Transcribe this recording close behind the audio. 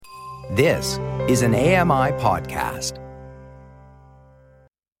This is an AMI podcast.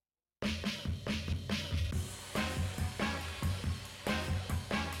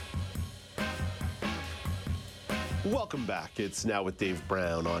 Welcome back. It's Now with Dave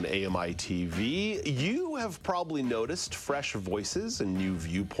Brown on AMI TV. You have probably noticed fresh voices and new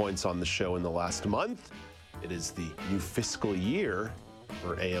viewpoints on the show in the last month. It is the new fiscal year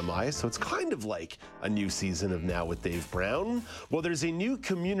for AMI, so it's kind of like a new season of Now with Dave Brown. Well, there's a new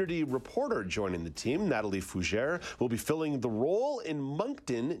community reporter joining the team. Natalie Fougere will be filling the role in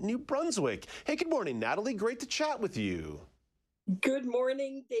Moncton, New Brunswick. Hey, good morning, Natalie. Great to chat with you. Good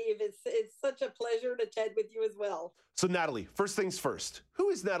morning, Dave. It's such a pleasure to chat with you as well. So, Natalie, first things first. Who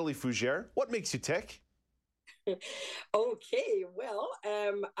is Natalie Fougere? What makes you tick? Okay, well,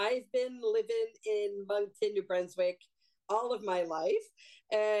 I've been living in Moncton, New Brunswick all of my life.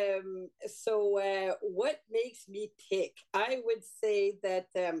 So what makes me tick? I would say that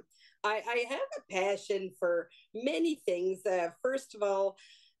I have a passion for many things. First of all,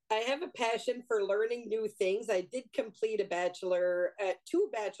 I have a passion for learning new things. I did complete two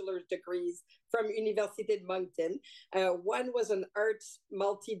bachelor's degrees from Université de Moncton. One was an arts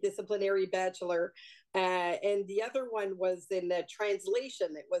multidisciplinary bachelor, and the other one was in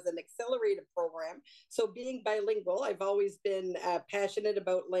translation. It was an accelerated program. So being bilingual, I've always been passionate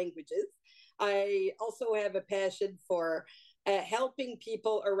about languages. I also have a passion for helping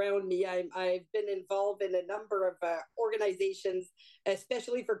people around me. I've been involved in a number of organizations,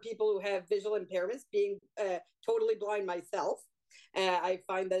 especially for people who have visual impairments, being totally blind myself. I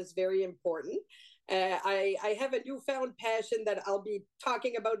find that's very important. I have a newfound passion that I'll be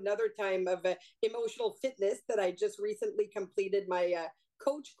talking about another time of emotional fitness that I just recently completed my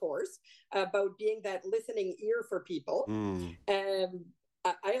coach course about being that listening ear for people.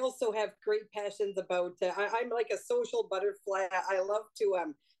 I also have great passions about. I'm like a social butterfly. I love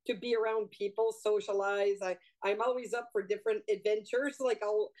to be around people, socialize. I'm always up for different adventures, like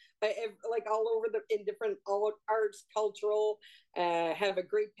all over in different arts, cultural. Have a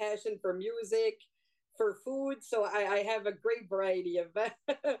great passion for music, for food. So I have a great variety of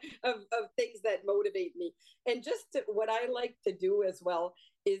of things that motivate me. And what I like to do as well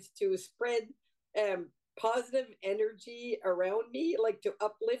is to spread positive energy around me, like to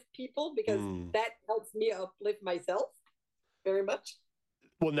uplift people, because that helps me uplift myself very much.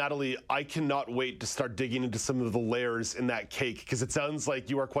 Well, Natalie, I cannot wait to start digging into some of the layers in that cake, because it sounds like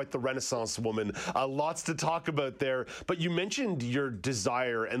you are quite the Renaissance woman. Lots to talk about there. But you mentioned your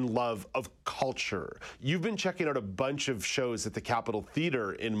desire and love of culture. You've been checking out a bunch of shows at the Capitol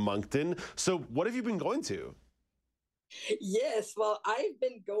Theatre in Moncton. So what have you been going to? Yes, well, I've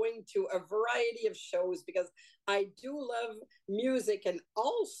been going to a variety of shows because I do love music and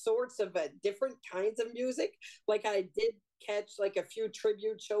all sorts of different kinds of music. Like I did catch like a few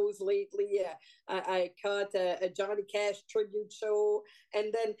tribute shows lately. I caught a Johnny Cash tribute show,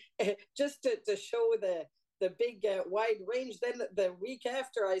 and then just to show the big wide range. Then the week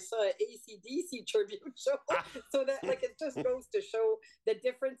after, I saw an AC/DC tribute show. So that it just goes to show the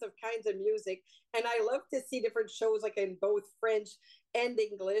difference of kinds of music. And I love to see different shows like in both French and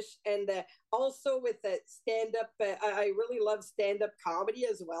English, and also with stand-up. I really love stand-up comedy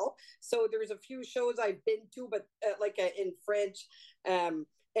as well. So there's a few shows I've been to, but in French.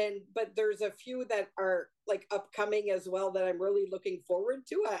 But there's a few that are like upcoming as well that I'm really looking forward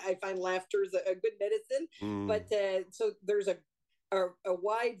to. I find laughter is a good medicine. But so there's a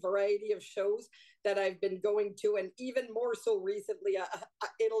wide variety of shows that I've been going to, and even more so recently.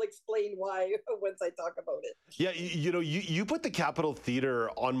 It'll explain why once I talk about it. Yeah, you put the Capitol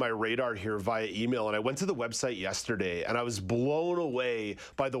Theatre on my radar here via email, and I went to the website yesterday, and I was blown away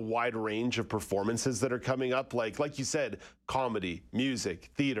by the wide range of performances that are coming up. Like you said, comedy,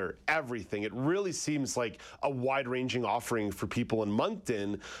 music, theater, everything. It really seems like a wide-ranging offering for people in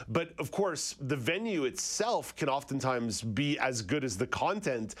Moncton. But of course, the venue itself can oftentimes be as good as the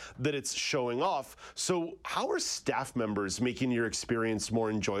content that it's showing off. So how are staff members making your experience more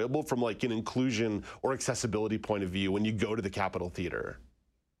enjoyable from like an inclusion or accessibility point of view when you go to the Capitol Theatre?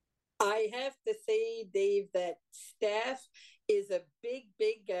 I have to say, Dave, that staff is a big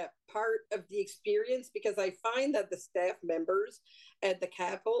part of the experience, because I find that the staff members at the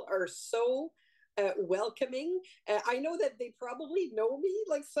Capitol are so welcoming. I know that they probably know me,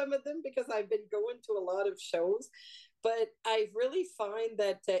 like some of them, because I've been going to a lot of shows. But I really find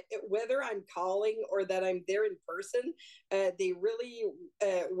that whether I'm calling or that I'm there in person, they really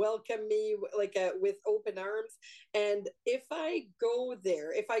welcome me with open arms. And if I go at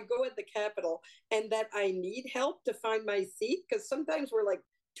the Capitol and that I need help to find my seat, because sometimes we're like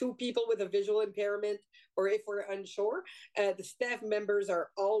two people with a visual impairment, or if we're unsure, the staff members are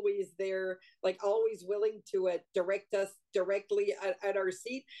always there, like always willing to direct us directly at our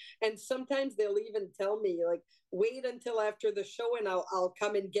seat. And sometimes they'll even tell me, like, wait until after the show and I'll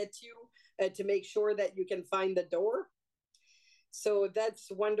come and get you to make sure that you can find the door. So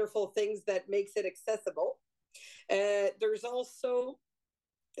that's wonderful things that makes it accessible. There's also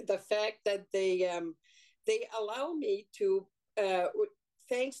the fact that they allow me to,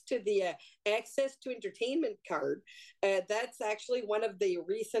 thanks to the access to entertainment card, that's actually one of the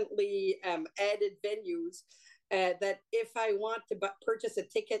recently added venues that if I want to purchase a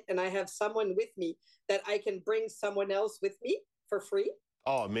ticket and I have someone with me, that I can bring someone else with me for free.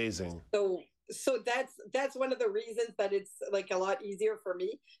 Oh, amazing. So that's one of the reasons that it's like a lot easier for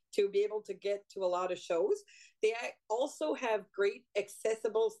me to be able to get to a lot of shows. They also have great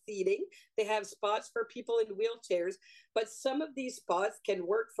accessible seating. They have spots for people in wheelchairs, but some of these spots can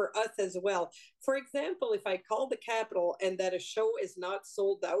work for us as well. For example, if I call the Capitol and that a show is not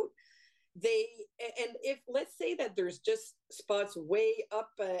sold out, and if let's say that there's just spots way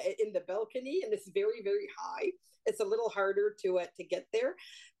up in the balcony and it's very, very high, it's a little harder to get there.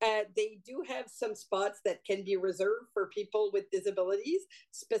 They do have some spots that can be reserved for people with disabilities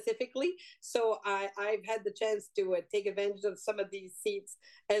specifically. So I've had the chance to take advantage of some of these seats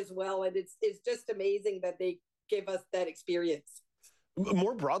as well. And it's just amazing that they give us that experience.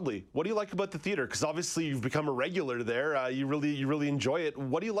 More broadly, what do you like about the theater? Because obviously you've become a regular there. You really enjoy it.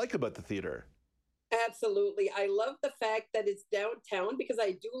 What do you like about the theater? Absolutely. I love the fact that it's downtown because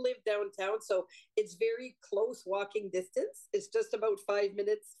I do live downtown. So it's very close walking distance. It's just about 5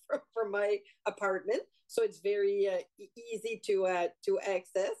 minutes from my apartment. So it's very easy to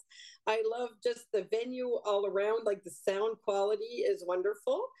access. I love just the venue all around. Like the sound quality is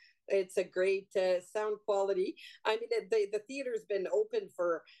wonderful. It's a great sound quality. I mean, the theater's been open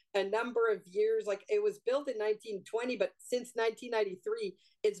for a number of years. Like it was built in 1920, but since 1993,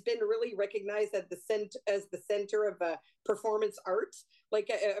 it's been really recognized as the center of performance arts, like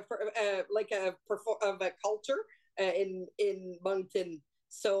of a culture in Moncton.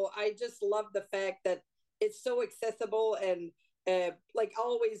 So I just love the fact that it's so accessible and like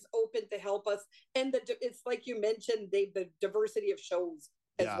always open to help us. And it's like you mentioned, the diversity of shows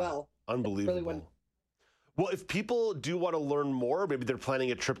as well. Unbelievable. Really well, if people do want to learn more, maybe they're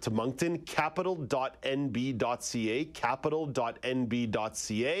planning a trip to Moncton, capital.nb.ca,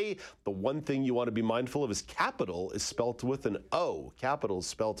 capital.nb.ca. The one thing you want to be mindful of is capital is spelt with an O. Capital is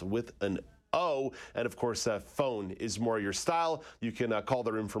spelt with an O. And of course, phone is more your style. You can call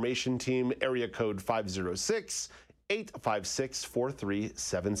their information team, area code 506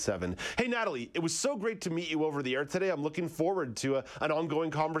 856-4377. Hey, Natalie, it was so great to meet you over the air today. I'm looking forward to an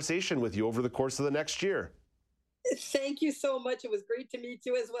ongoing conversation with you over the course of the next year. Thank you so much. It was great to meet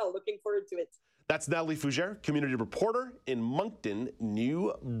you as well. Looking forward to it. That's Natalie Fougere, community reporter in Moncton,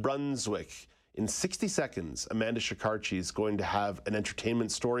 New Brunswick. In 60 seconds, Amanda Shikarchi is going to have an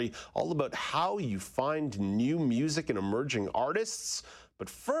entertainment story all about how you find new music and emerging artists. But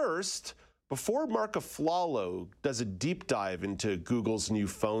first, before Mark Aflalo does a deep dive into Google's new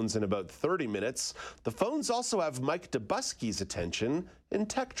phones in about 30 minutes, the phones also have Mike Dubusky's attention in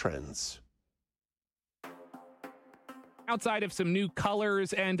tech trends. Outside of some new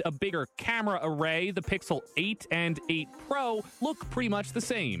colors and a bigger camera array, the Pixel 8 and 8 Pro look pretty much the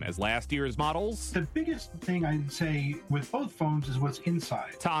same as last year's models. The biggest thing I'd say with both phones is what's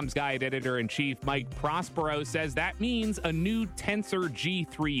inside. Tom's Guide editor-in-chief Mike Prospero says that means a new Tensor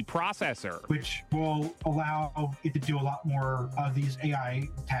G3 processor, which will allow it to do a lot more of these AI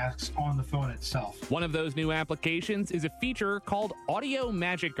tasks on the phone itself. One of those new applications is a feature called Audio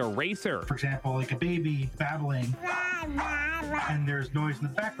Magic Eraser. For example, like a baby babbling, and there's noise in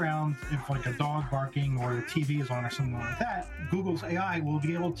the background, if like a dog barking or the TV is on or something like that, Google's AI will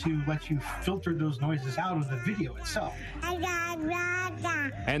be able to let you filter those noises out of the video itself.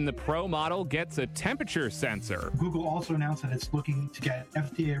 And the Pro model gets a temperature sensor. Google also announced that it's looking to get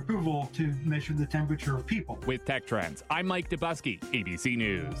FDA approval to measure the temperature of people. With Tech Trends, I'm Mike Dubusky, ABC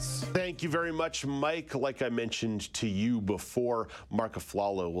News. Thank you very much, Mike. Like I mentioned to you before, Mark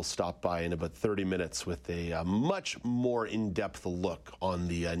Aflalo will stop by in about 30 minutes with a much more in-depth look on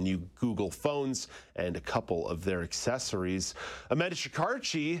the new Google phones and a couple of their accessories. Amanda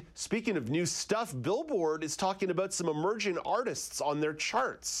Shikarchi, speaking of new stuff, Billboard is talking about some emerging artists on their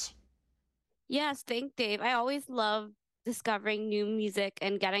charts. Yes, thank Dave. I always love discovering new music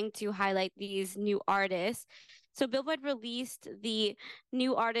and getting to highlight these new artists. So Billboard released the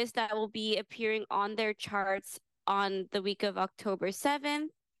new artists that will be appearing on their charts on the week of October 7th.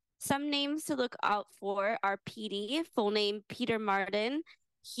 Some names to look out for are PD, full name Peter Martin,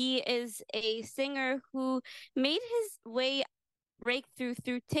 He is a singer who made his breakthrough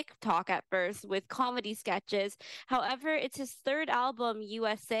through TikTok at first with comedy sketches. However, it's his third album,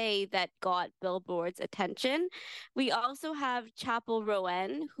 USA, that got Billboard's attention. We also have Chapel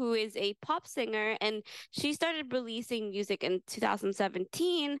Rowan, who is a pop singer, and she started releasing music in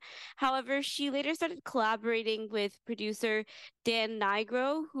 2017. However, she later started collaborating with producer Dan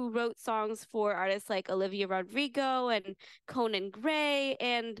Nigro, who wrote songs for artists like Olivia Rodrigo and Conan Gray.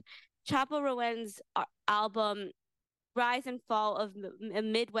 And Chapel Rowan's album Rise and Fall of a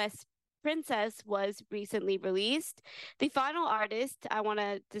Midwest Princess was recently released. The final artist I want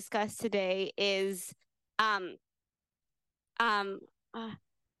to discuss today is I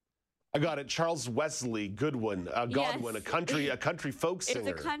got it. Charles Wesley Godwin, yes. a country folk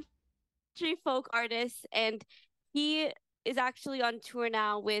singer. It's a country folk artist, and he is actually on tour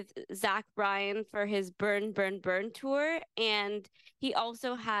now with Zach Bryan for his Burn, Burn, Burn tour. And he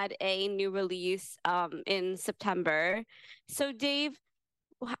also had a new release in September. So Dave,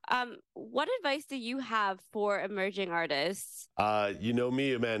 what advice do you have for emerging artists? You know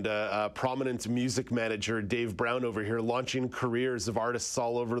me, Amanda, prominent music manager Dave Brown over here, launching careers of artists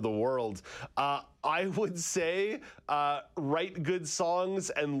all over the world. I would say write good songs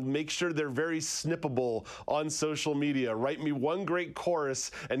and make sure they're very snippable on social media. Write me one great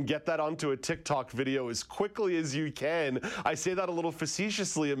chorus and get that onto a TikTok video as quickly as you can. I say that a little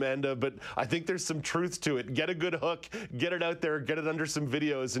facetiously, Amanda, but I think there's some truth to it. Get a good hook, get it out there, get it under some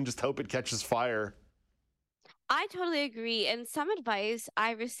videos, and just hope it catches fire. I totally agree. And some advice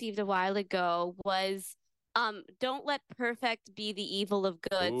I received a while ago was don't let perfect be the evil of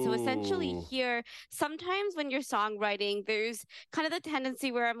good. Ooh. So essentially here, sometimes when you're songwriting, there's kind of the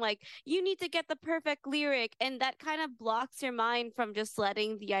tendency where I'm like, you need to get the perfect lyric, and that kind of blocks your mind from just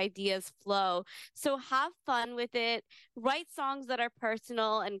letting the ideas flow. So have fun with it. Write songs that are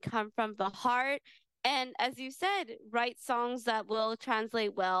personal and come from the heart. And as you said, write songs that will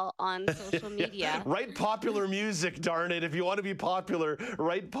translate well on social media. Write popular music, darn it. If you want to be popular,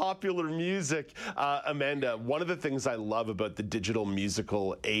 write popular music. Amanda, one of the things I love about the digital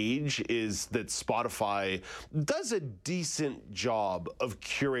musical age is that Spotify does a decent job of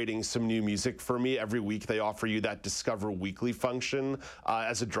curating some new music for me. Every week they offer you that Discover Weekly function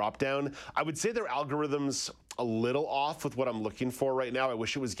as a drop-down. I would say their algorithms a little off with what I'm looking for right now. I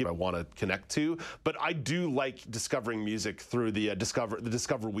wish it was I want to connect to, but I do like discovering music through the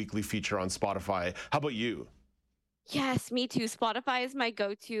Discover Weekly feature on Spotify. How about you? Yes, me too. Spotify is my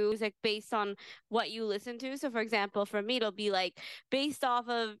go-to music based on what you listen to. So for example, for me, it'll be like based off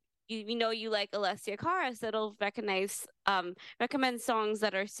of you like Alessia Cara, so it'll recommend songs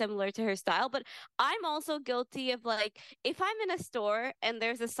that are similar to her style. But I'm also guilty of, like, if I'm in a store and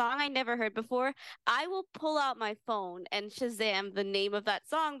there's a song I never heard before, I will pull out my phone and Shazam the name of that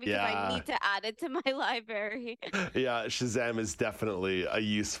song because I need to add it to my library. Yeah, Shazam is definitely a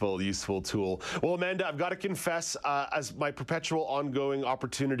useful tool. Well, Amanda, I've got to confess, as my perpetual ongoing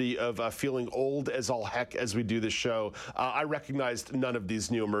opportunity of feeling old as all heck as we do this show, I recognized none of these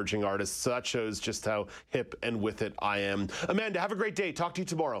new emerging artists. So that shows just how hip and with it I am. Amanda, have a great day. Talk to you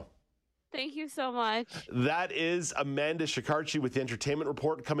tomorrow. Thank you so much. That is Amanda Shikarchi with the Entertainment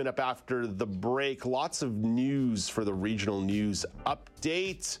Report coming up after the break. Lots of news for the regional news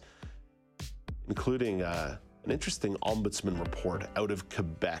update, including an interesting ombudsman report out of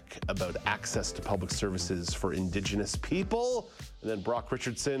Quebec about access to public services for Indigenous people. And then Brock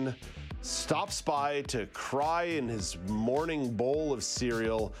Richardson stops by to cry in his morning bowl of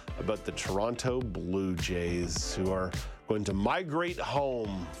cereal about the Toronto Blue Jays, who are going to migrate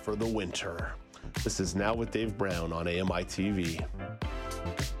home for the winter. This is Now with Dave Brown on AMI TV.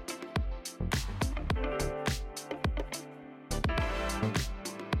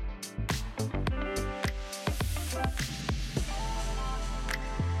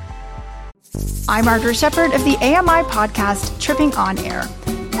 I'm Margaret Shepard of the AMI podcast, Tripping on Air.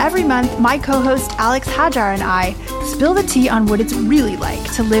 Every month, my co-host Alex Hajar and I spill the tea on what it's really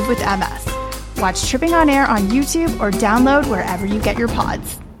like to live with MS. Watch Tripping on Air on YouTube or download wherever you get your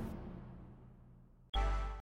pods.